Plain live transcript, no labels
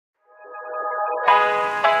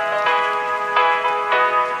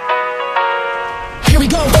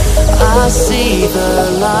I see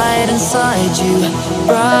the light inside you,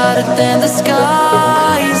 brighter than the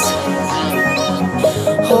skies.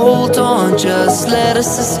 Hold on, just let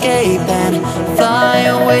us escape and fly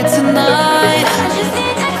away tonight.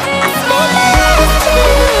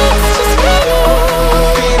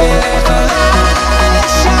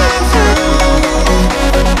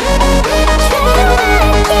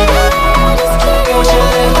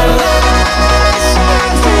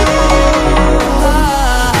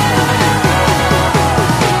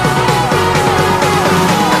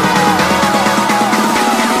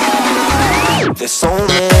 There's so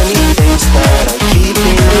many things that I keep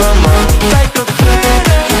in my mind, like a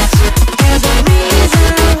past. There's a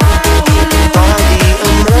reason why we find the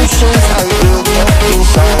emotions I built up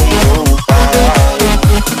inside your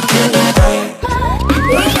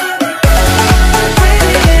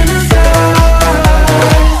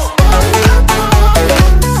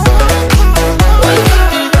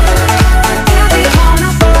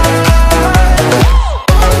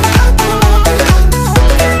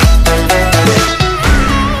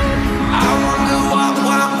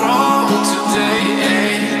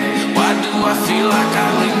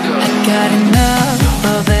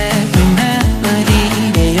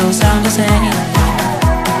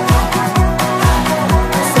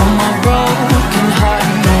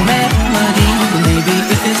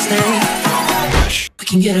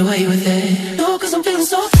can get away with it. No, 'cause I'm feeling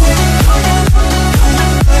so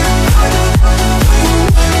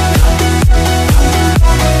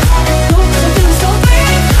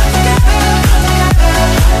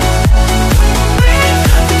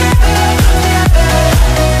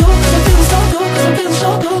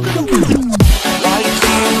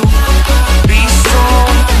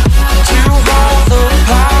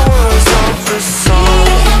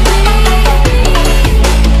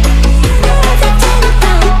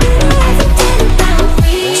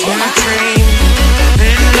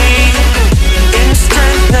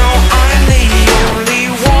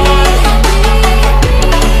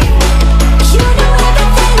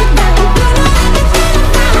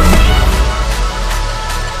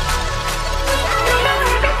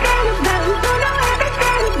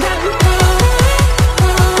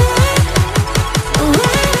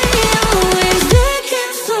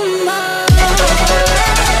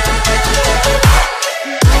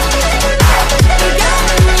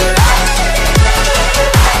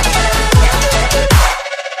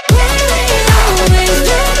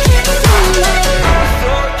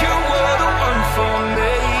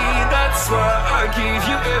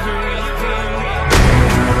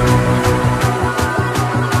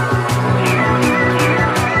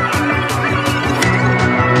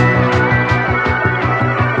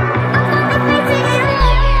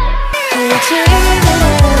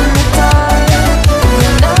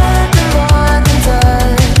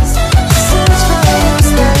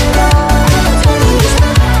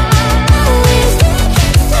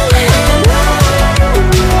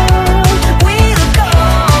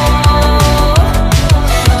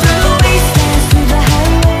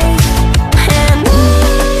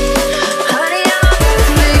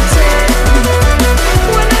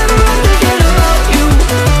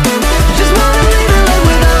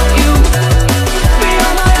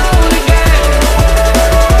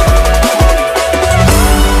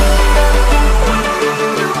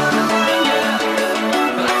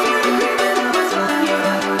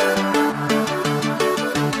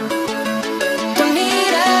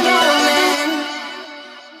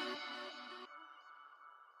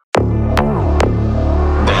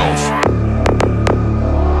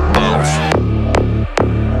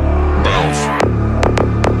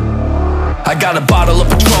I got a bottle of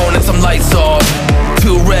Patron and some lights off,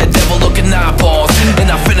 2 red devil looking eyeballs,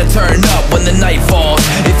 and I'm finna turn up when the night falls.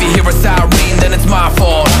 If you hear a siren, then it's my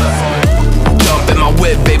fault. Jump in my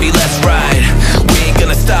whip, baby, let's ride. We ain't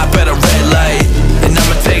gonna stop at a red light, and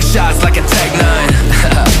I'ma take shots like a Tech 9.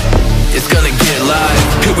 It's gonna get live.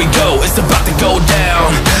 Here we go, it's about to go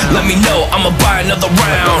down. Let me know, I'ma buy another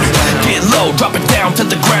round. Get low, drop it down to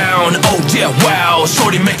the ground. Oh yeah, wow,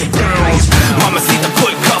 shorty make it bounce. Mama see the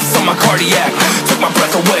put cuffs on my cardiac. Took my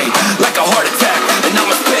breath away like a heart attack. And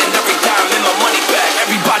I'ma spend every dime and my money back.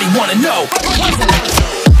 Everybody wanna know.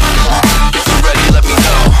 If you're ready, let me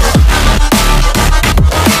know.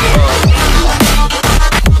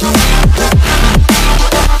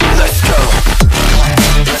 Let's go.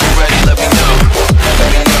 If you're ready, let me know. Let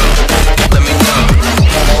me know. Let me know.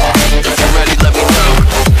 If you're ready, let me know.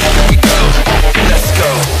 Here we go. Let's go.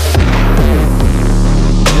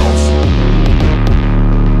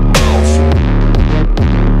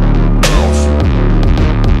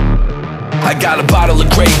 I got a bottle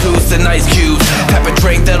of Grey Goose and ice cubes, type of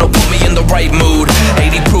drink that'll put me in the right mood.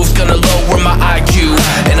 80 proof's gonna lower my IQ,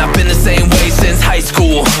 and I've been the same way since high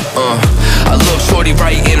school. I look shorty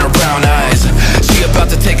right in her brown eyes. She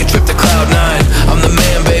about to take a trip to Cloud 9. I'm the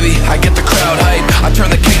man, baby, I get the crowd hype. I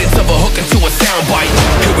turn the cadence of a hook into a soundbite.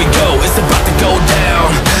 Here we go, it's about to go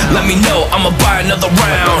down. Let me know, I'ma buy another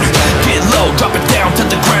round. Get low, drop it down to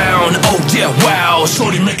the ground. Oh yeah, wow,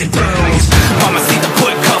 shorty making bounce. Mama see the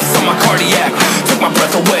foot cuffs on my cardiac. Took my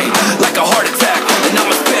breath away like a heart attack. And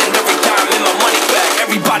I'ma spend every dime and my money back.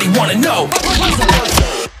 Everybody wanna know.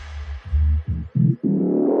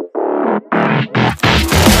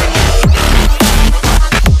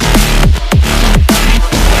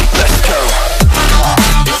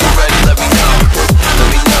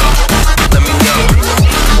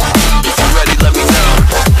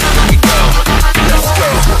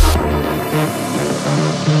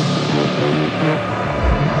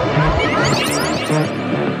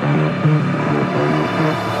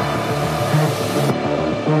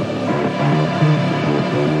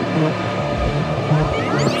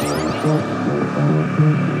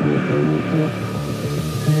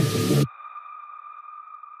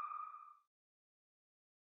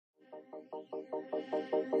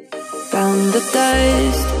 From the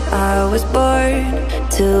dust I was born,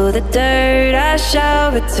 to the dirt I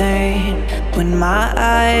shall return. When my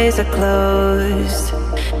eyes are closed,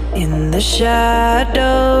 in the shadows,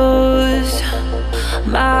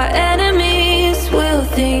 my enemies will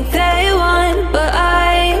think they won, but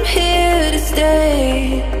I'm here to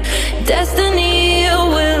stay. Destiny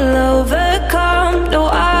will overcome, no,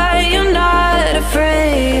 I am not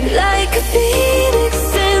afraid. Like a phoenix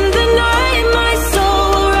in the night, my soul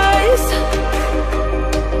will rise.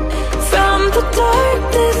 From the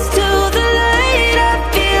darkness to the light, I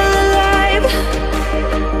feel alive.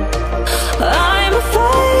 I'm a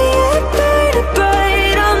fire, burning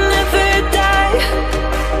bright, I'll never die.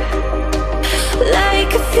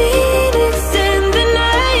 Like a phoenix in the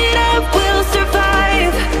night, I will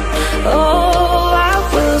survive. Oh, I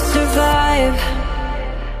will survive.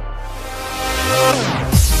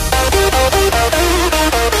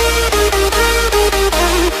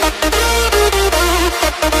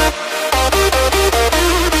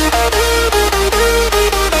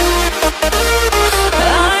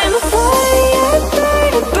 I'm a fire,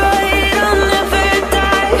 burning bright, I'll never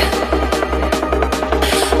die.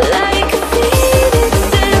 Like a phoenix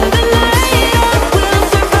in the night, I will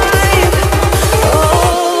survive.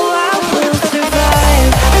 Oh, I will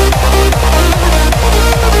survive.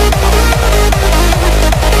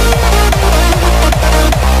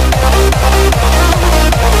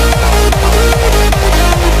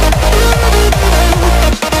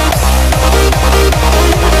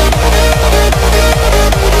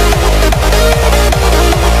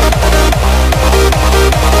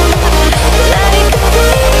 Like a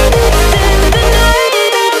phoenix in the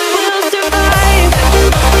night, I will survive.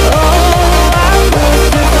 Oh, I will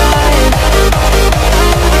survive.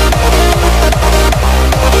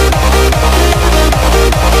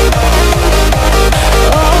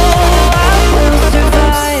 Oh, I will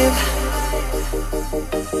survive.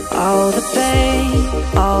 All the pain,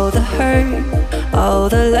 all the hurt, all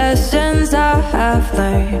the lessons I have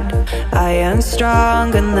learned, I am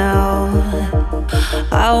stronger now.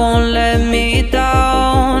 I won't let me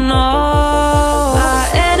down. Oh, my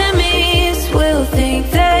enemies will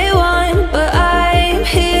think they won, but I'm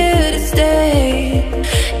here to stay.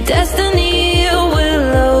 Destiny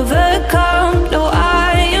will overcome, no,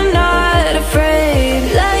 I am not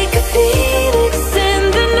afraid. Like a phoenix in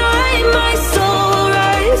the night, my soul will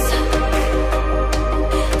rise.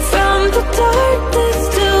 From the darkness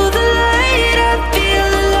to the light, I feel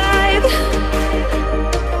alive.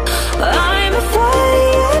 I'm a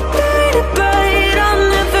fire, burning bright, I'll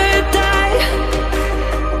never die.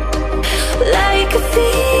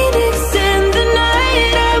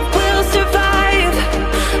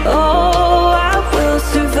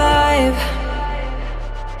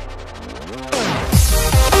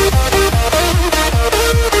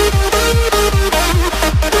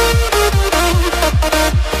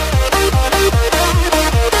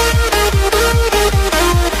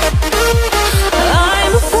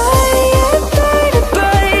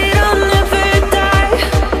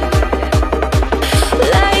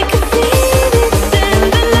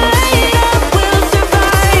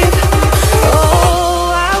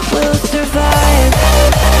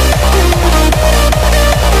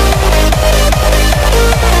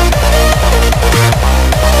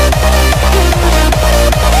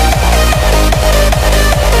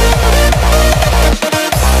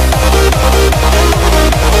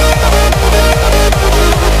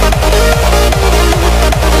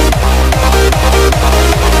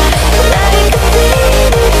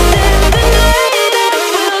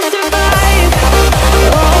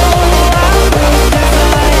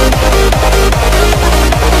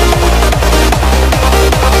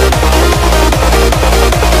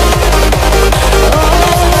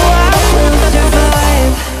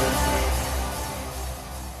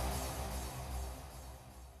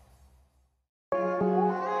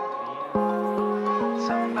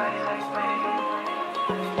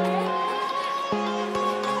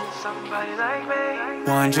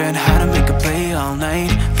 wondering how to make a play all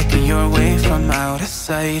night. Looking your way from out of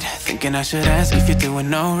sight, thinking I should ask if you're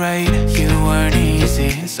doing alright. You weren't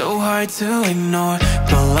easy, so hard to ignore.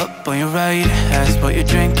 Pull up on your right, ask what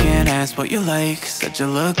you're drinking, ask what you like. Said you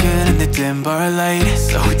look good in the dim bar light,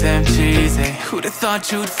 so damn cheesy. Who'd have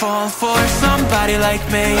thought you'd fall for somebody like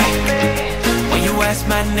me? When you asked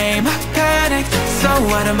my name, I panicked, so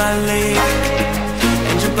out of my league.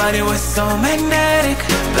 And your body was so magnetic.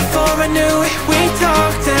 Before I knew it, we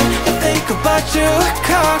talked, and I think about you a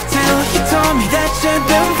cocktail. You told me that you've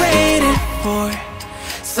been waiting for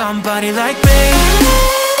somebody like me.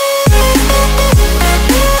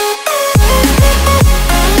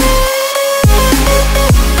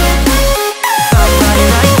 Somebody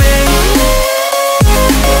like me.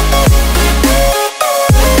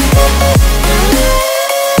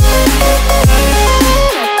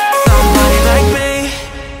 Somebody like me.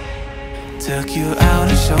 Took you out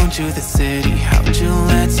and showed you the city. How'd you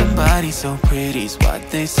let somebody so pretty's what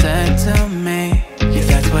they said to me? Yeah,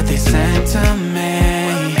 that's what they said to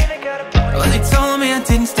me. Well, they told me I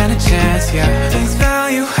didn't stand a chance, yeah. Face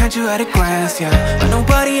value, had you at a glance, yeah. But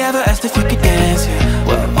nobody ever asked if you could dance, yeah.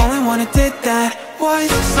 Well, only one who did that was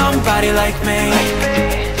somebody like me.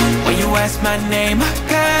 When you asked my name, I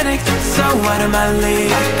panicked, so out of my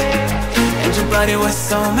league. And your body was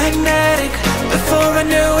so magnetic. Before I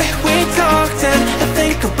knew it, we talked, and I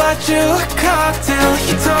think about you a cocktail.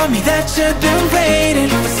 You told me that you've been waiting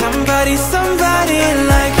for somebody, somebody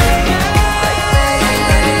like me.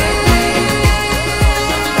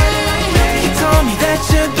 You told me that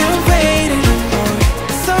you've been waiting for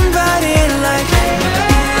somebody like me.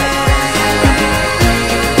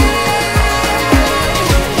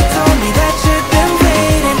 You told me that you've been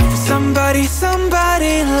waiting for somebody,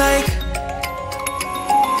 somebody like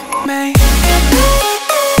me.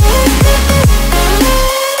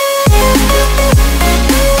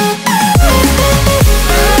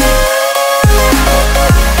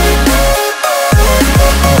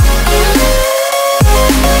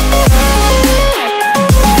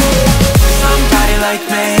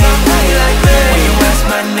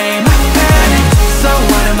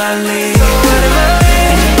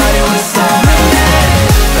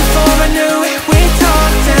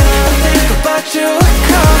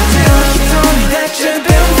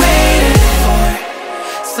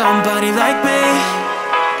 Somebody like me.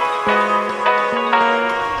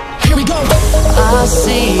 Here we go. I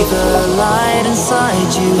see the light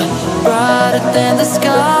inside you, brighter than the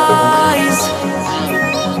skies.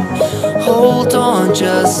 Hold on,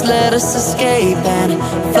 just let us escape and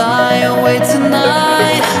fly away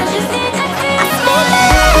tonight.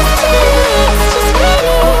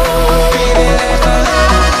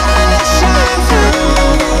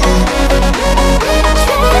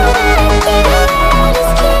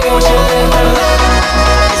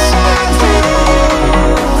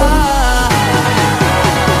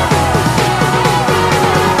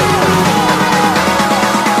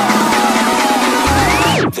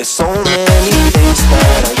 There's so many things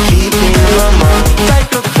that I keep in my mind. Like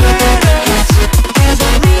a parent, there's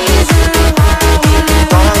a reason why we live.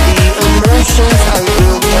 All the emotions I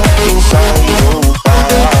built up inside you.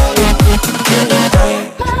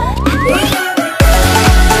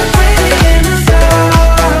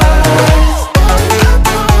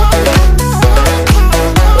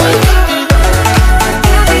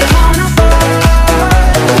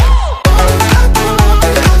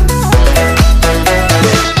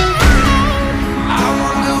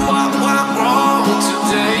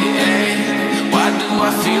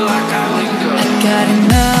 Got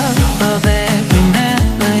enough of every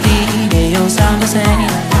melody, they all sound the same.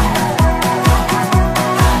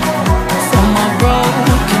 From my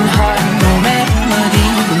broken heart, no remedy.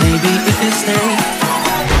 But maybe if you stay,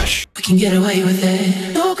 we can get away with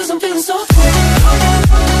it. No, 'cause I'm feeling so free.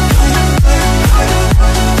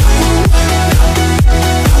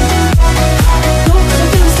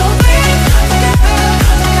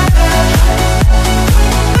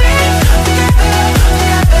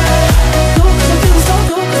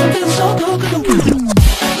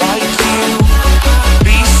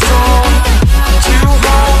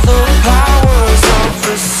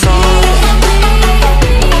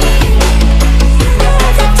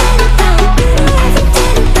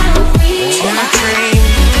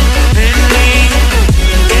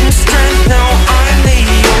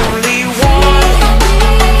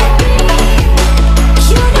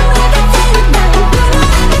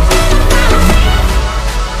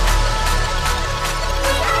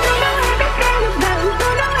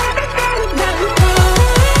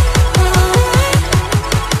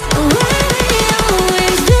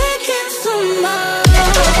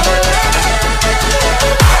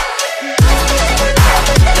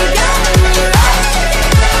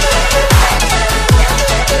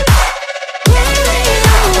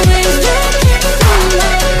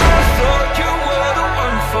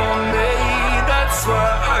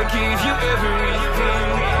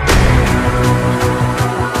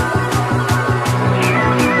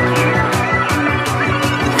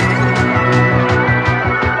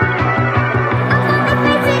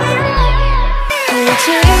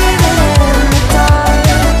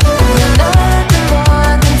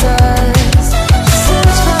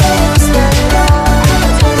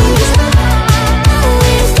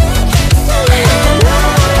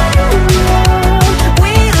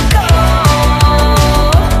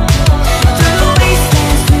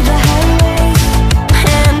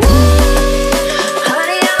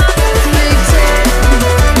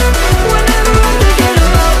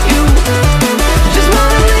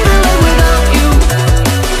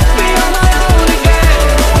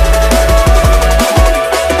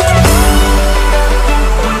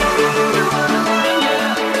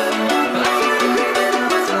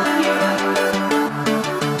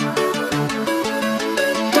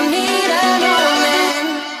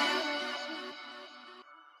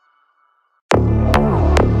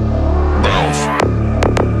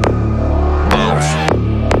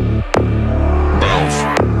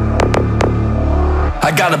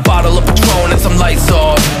 got a bottle of Patron and some lights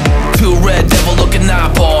off, two red devil looking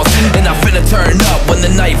eyeballs, and I finna turn up when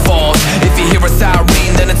the night falls. If you hear a siren,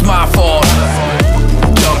 then it's my fault.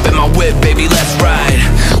 Jump in my whip, baby, let's ride.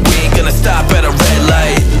 We ain't gonna stop at a red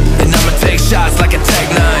light, and I'ma take shots like a Tech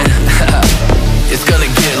 9. It's gonna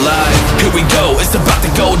get live. Here we go, it's about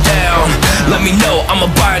to go down. Let me know,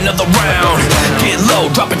 I'ma buy another round. Get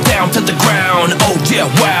low, drop it down to the ground. Oh yeah,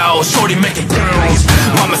 wow, shorty make it bounce.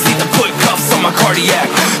 Mama see the put cuffs on my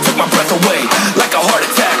cardiac. Took my breath away like a heart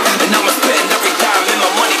attack. And I'ma spend every dime and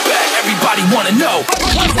my money back. Everybody wanna know.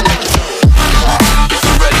 If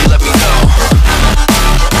you're ready, let me know.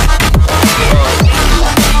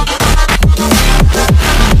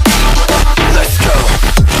 Let's go.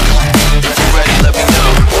 If you're ready, let me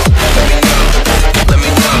know. Let me know. Let me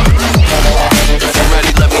know. If you're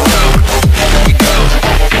ready, let me know. Here we go.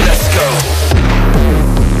 Let's go.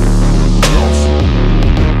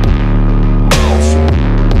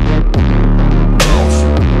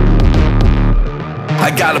 I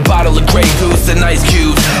got a bottle of Grey Goose and ice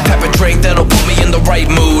cubes, type of drink that'll put me in the right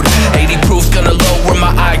mood. 80 proof's gonna lower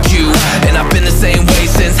my IQ, and I've been the same way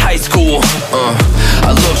since high school. I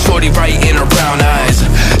look shorty right in her brown eyes.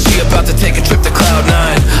 She about to take a trip to Cloud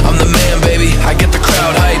 9. I'm the man, baby, I get the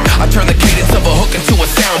crowd hype. I turn the cadence of a hook into a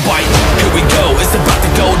soundbite. Here we go, it's about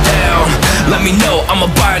to go down. Let me know, I'ma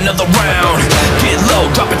buy another round. Get low,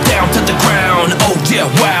 drop it down to the ground. Oh yeah,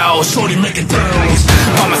 wow, shorty make it bounce.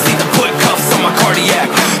 Mama see the put cuffs on my cardiac.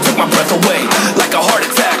 Took my breath away like a heart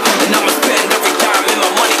attack. And I'ma spend every dime and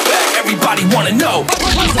my money back. Everybody wanna know.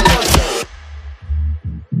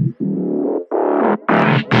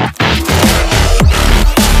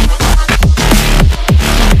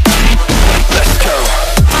 Let's go.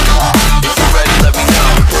 If you're ready, let me know.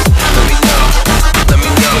 Let me know. Let me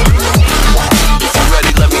know. If you're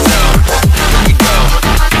ready, let me know. Here we go.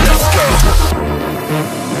 Let's go.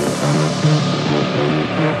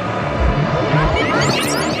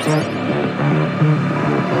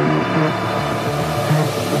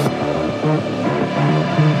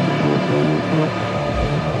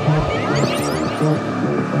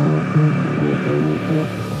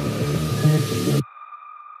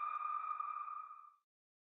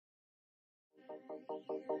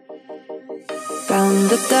 From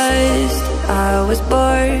the dust I was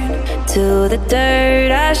born, to the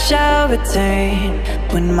dirt I shall return.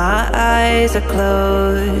 When my eyes are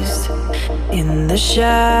closed, in the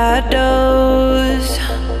shadows,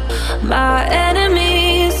 my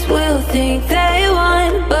enemies will think they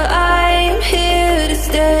won, but I'm here to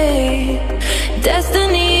stay.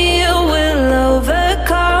 Destiny will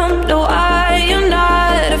overcome, no, I am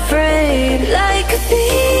not afraid. Like a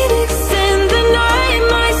phoenix in the night,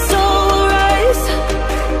 my soul will rise.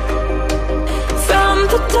 From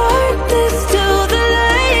the darkness to the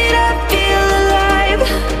light, I feel alive.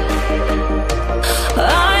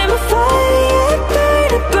 I'm a fire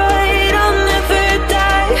burning bright, I'll never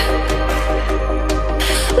die.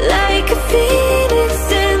 Like a phoenix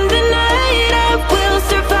in the night, I will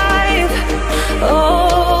survive.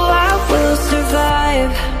 Oh, I will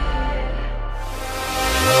survive.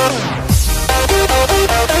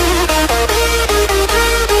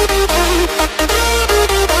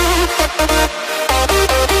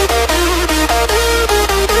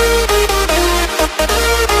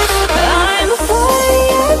 I'm a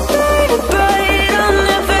fire burning bright, I'll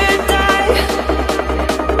never die.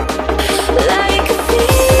 Like a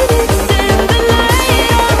phoenix in the night,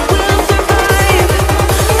 I will survive.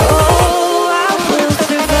 Oh, I will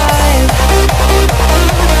survive. Like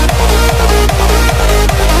a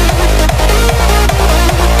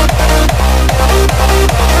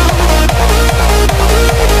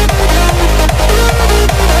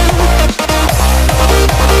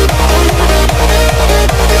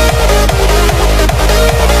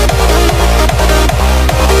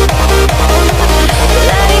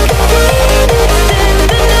phoenix in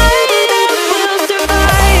the night, I will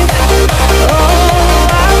survive. Oh,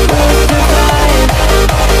 I will survive.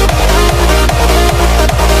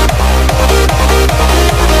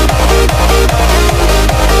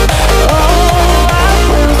 Oh, I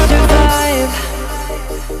will survive.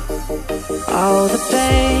 All the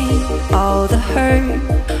pain, all the hurt,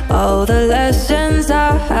 all the lessons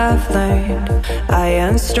I have learned, I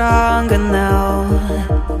am stronger now.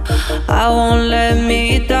 I won't let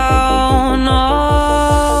me down.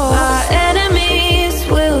 Oh, my enemies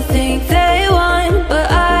will think they won,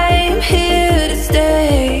 but I'm here to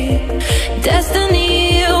stay.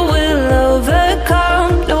 Destiny will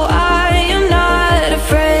overcome, no, I am not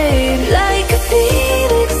afraid. Like a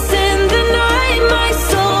phoenix in the night, my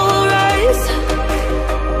soul will rise.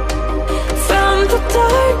 From the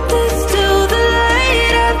darkness to the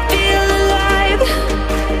light,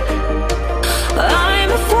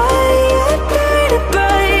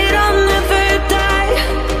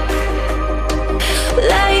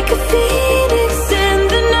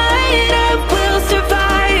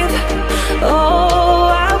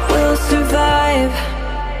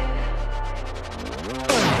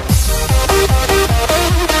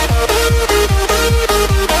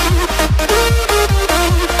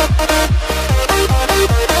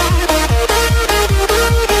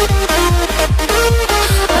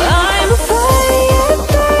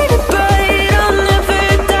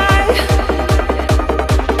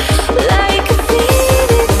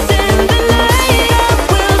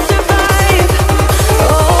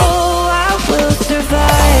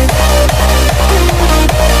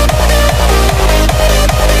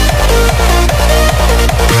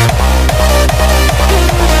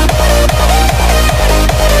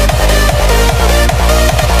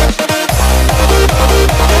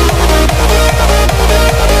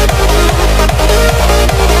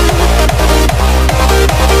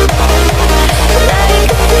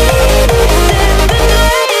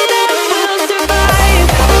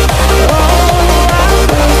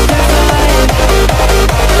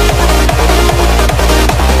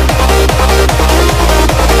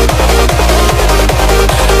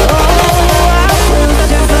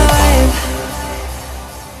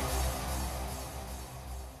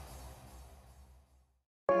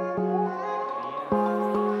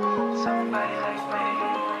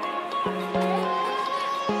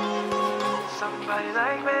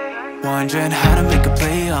 wondering how to make a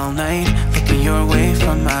play all night, looking your way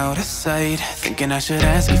from out of sight, thinking I should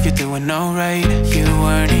ask if you're doing alright. You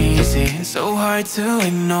weren't easy, so hard to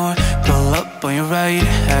ignore. Pull up on your right,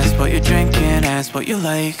 ask what you're drinking, ask what you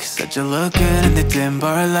like. Said you look good in the dim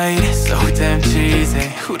bar light, so damn cheesy.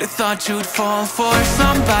 Who'd have thought you'd fall for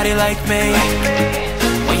somebody like me?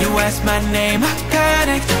 When you asked my name, I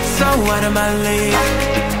panicked, so out of my league.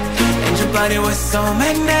 And your body was so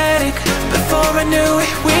magnetic. Before I knew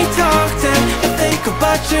it, we talked, and I think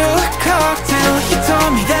about you, a cocktail. You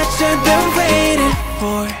told me that you've been waiting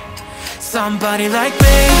for somebody like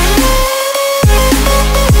me.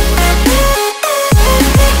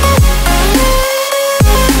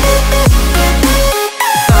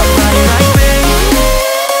 Somebody like me.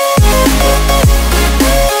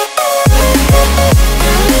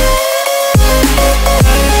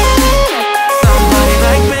 Somebody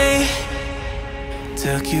like me.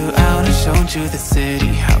 Took you out and showed you the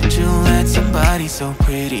city. How'd you let somebody so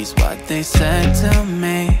pretty's what they said to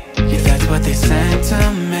me? Yeah, that's what they said to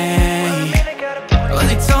me. Well,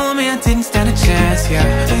 they told me I didn't stand a chance, yeah.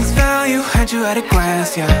 Face value, had you at a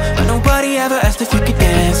glance, yeah. But nobody ever asked if you could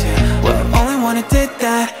dance, yeah. Well, the only one who did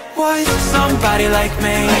that was somebody like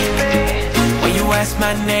me. When you asked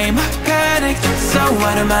my name, I panicked, so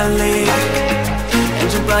out of my league.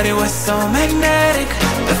 And your body was so magnetic.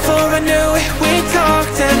 Before I knew it, we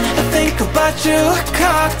talked, and I think about you, a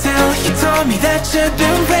cocktail. You told me that you've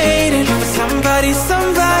been waiting for somebody,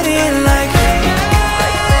 somebody like me.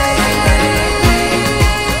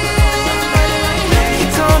 You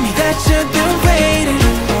told me that you've been waiting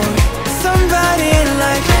for somebody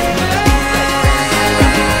like me.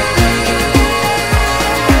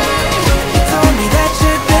 You told me that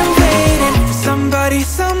you've been waiting for somebody,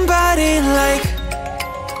 somebody like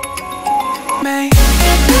me.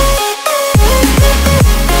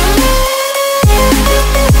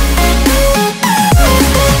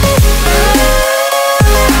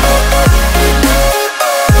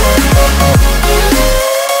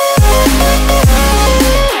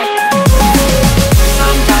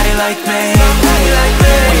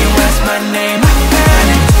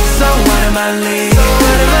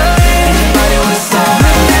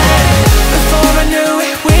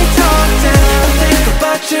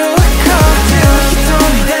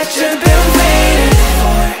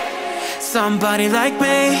 Somebody like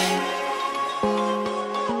me.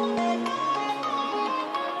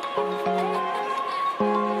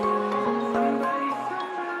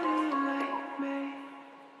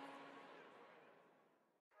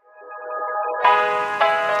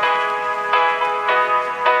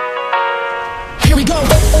 Here we go.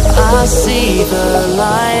 I see the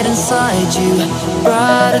light inside you,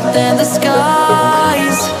 brighter than the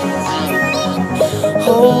skies.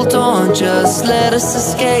 Hold on, just let us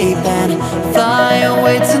escape and fly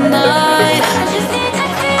away tonight.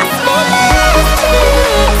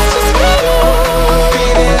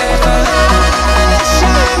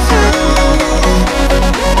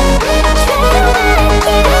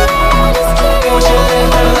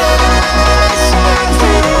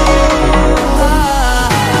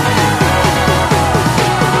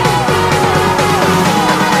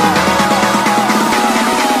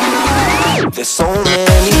 There's so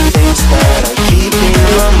many things that I keep in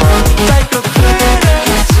my mind, like the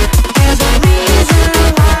planets. There's a reason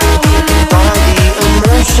why we live. All the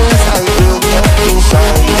emotions I built up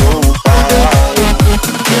inside.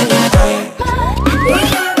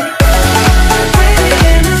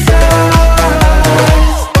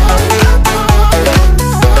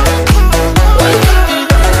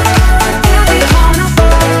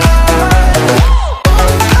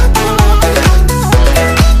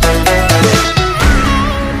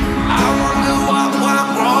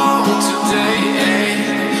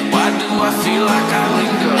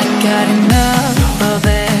 Got enough of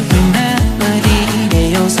every melody,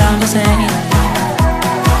 they all sound the same.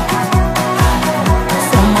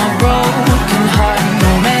 From my broken heart, no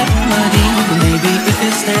remedy. But maybe if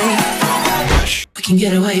you stay, we can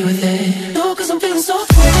get away with it. No, 'cause I'm feeling so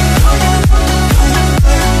free.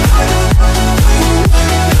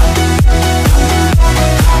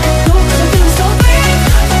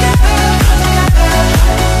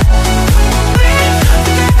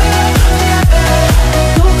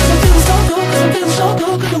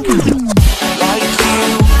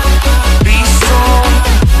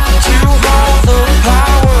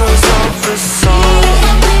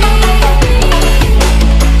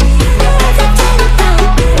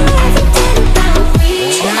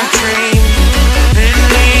 Dream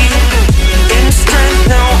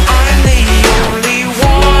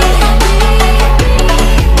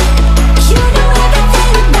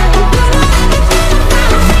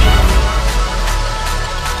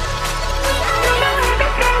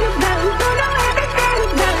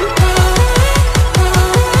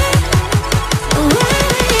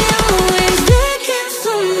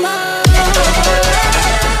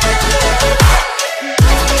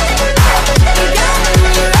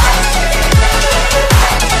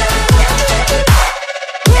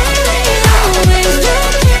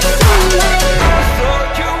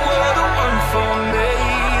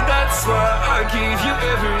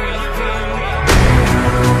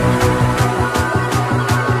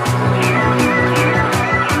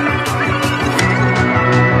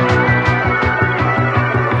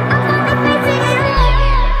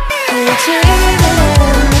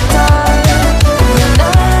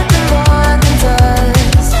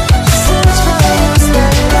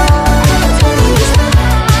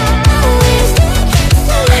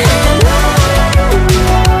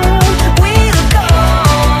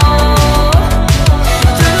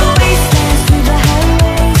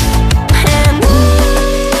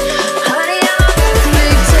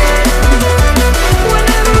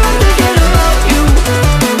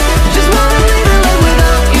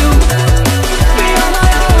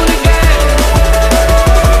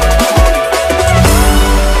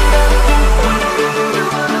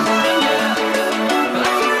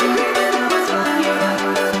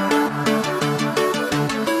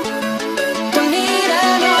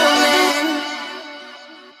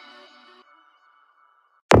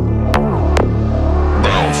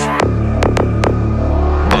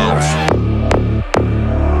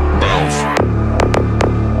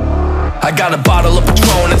got a bottle of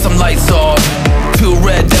Patron and some lights off, two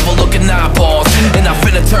red devil looking eyeballs, and I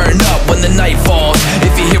finna turn up when the night falls.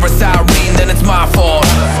 If you hear a siren, then it's my fault.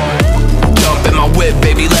 Jump in my whip,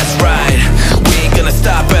 baby, let's ride. We ain't gonna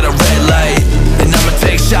stop at a red light, and I'ma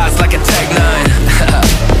take shots like a Tech 9.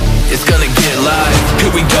 It's gonna get live.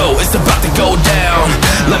 Here we go, it's about to go down.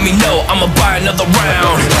 Let me know, I'ma buy another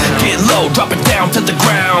round. Get low, drop it down to the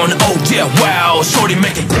ground. Oh yeah, wow, shorty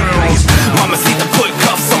make it bounce. Mama see the put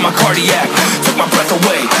cuffs on my cardiac. Took my breath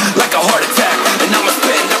away like a heart attack, and I'ma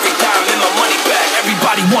spend every dime and my money back.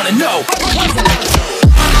 Everybody wanna know.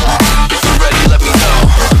 If you're ready, let me know.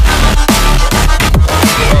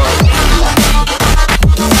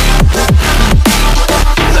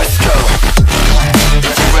 Let's go.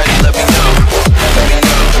 If you're ready, let me know. Let me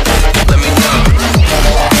know. Let me know.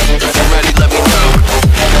 If you're ready, let me know.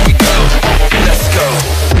 Here we go. Let's go.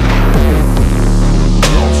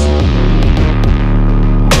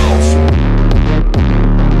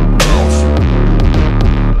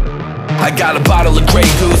 I got a bottle of Grey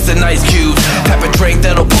Goose and ice cubes, type of drink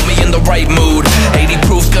that'll put me in the right mood. 80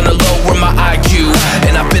 proof's gonna lower my IQ,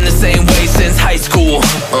 and I've been the same way since high school.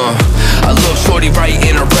 I look shorty right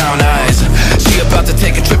in her brown eyes. She about to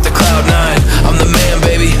take a trip to Cloud 9. I'm the man,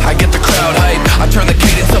 baby, I get the crowd hype. I turn the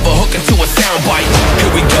cadence of a hook into a soundbite.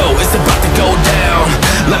 Here we go, it's about to go down.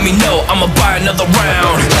 Let me know, I'ma buy another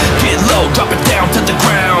round. Get low, drop it down to the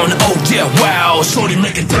ground. Oh yeah, wow, shorty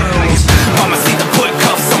make it bounce. Mama see the put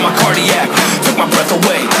cuffs on my cardiac. Took my breath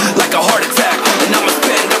away like a heart attack, and I'ma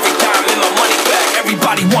spend every dime and my money back.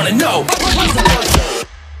 Everybody wanna know.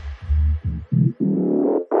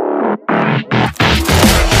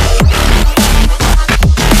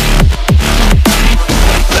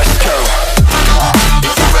 Let's go.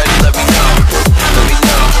 If you're ready, let me know. Let me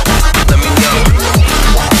know. Let me know.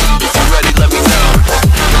 If you're ready, let me know.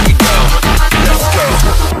 Here we go. Let's go.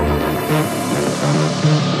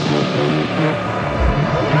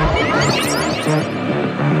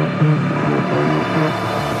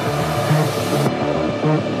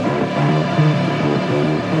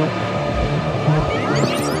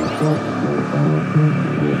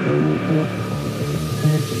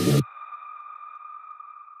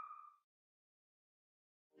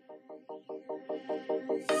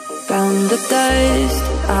 From the dust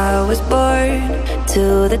I was born, to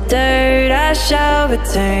the dirt I shall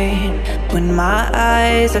return. When my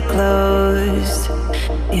eyes are closed,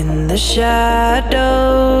 in the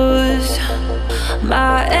shadows,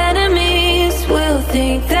 my enemies will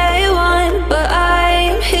think they won, but I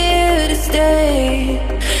am here to stay.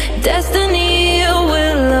 Destiny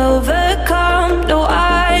will overcome, no,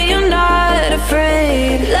 I am not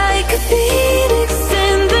afraid. Like a phoenix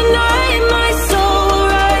in the night, my soul will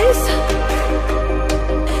rise.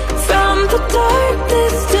 From the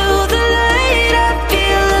darkness to the light, I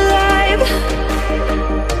feel alive.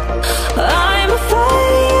 I'm a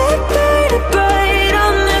fire burning bright,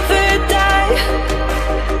 I'll never die.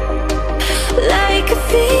 Like a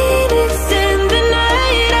phoenix in the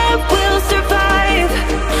night, I will survive.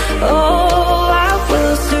 Oh, I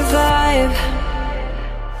will survive.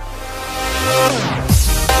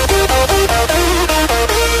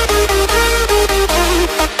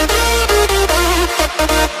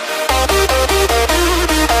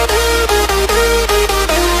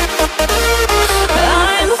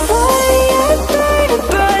 I'm a fire burning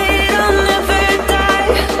bright, I'll never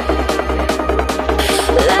die.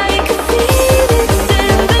 Like a phoenix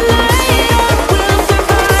in the night, I will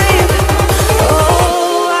survive.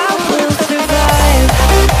 Oh, I will survive.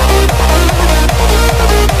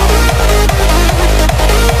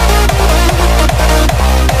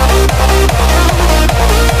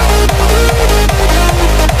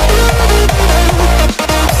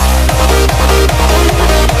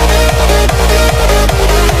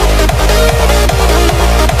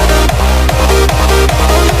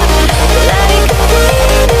 Like a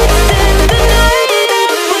phoenix in the night, I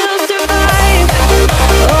will survive.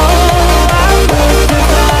 Oh, I will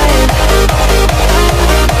survive.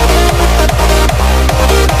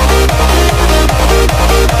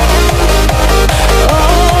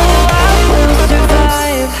 Oh, I will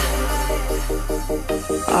survive.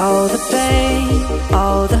 All the pain,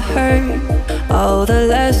 all the hurt, all the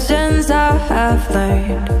lessons I have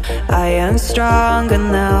learned, I am stronger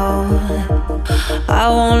now. I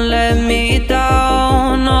won't let me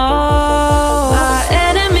down.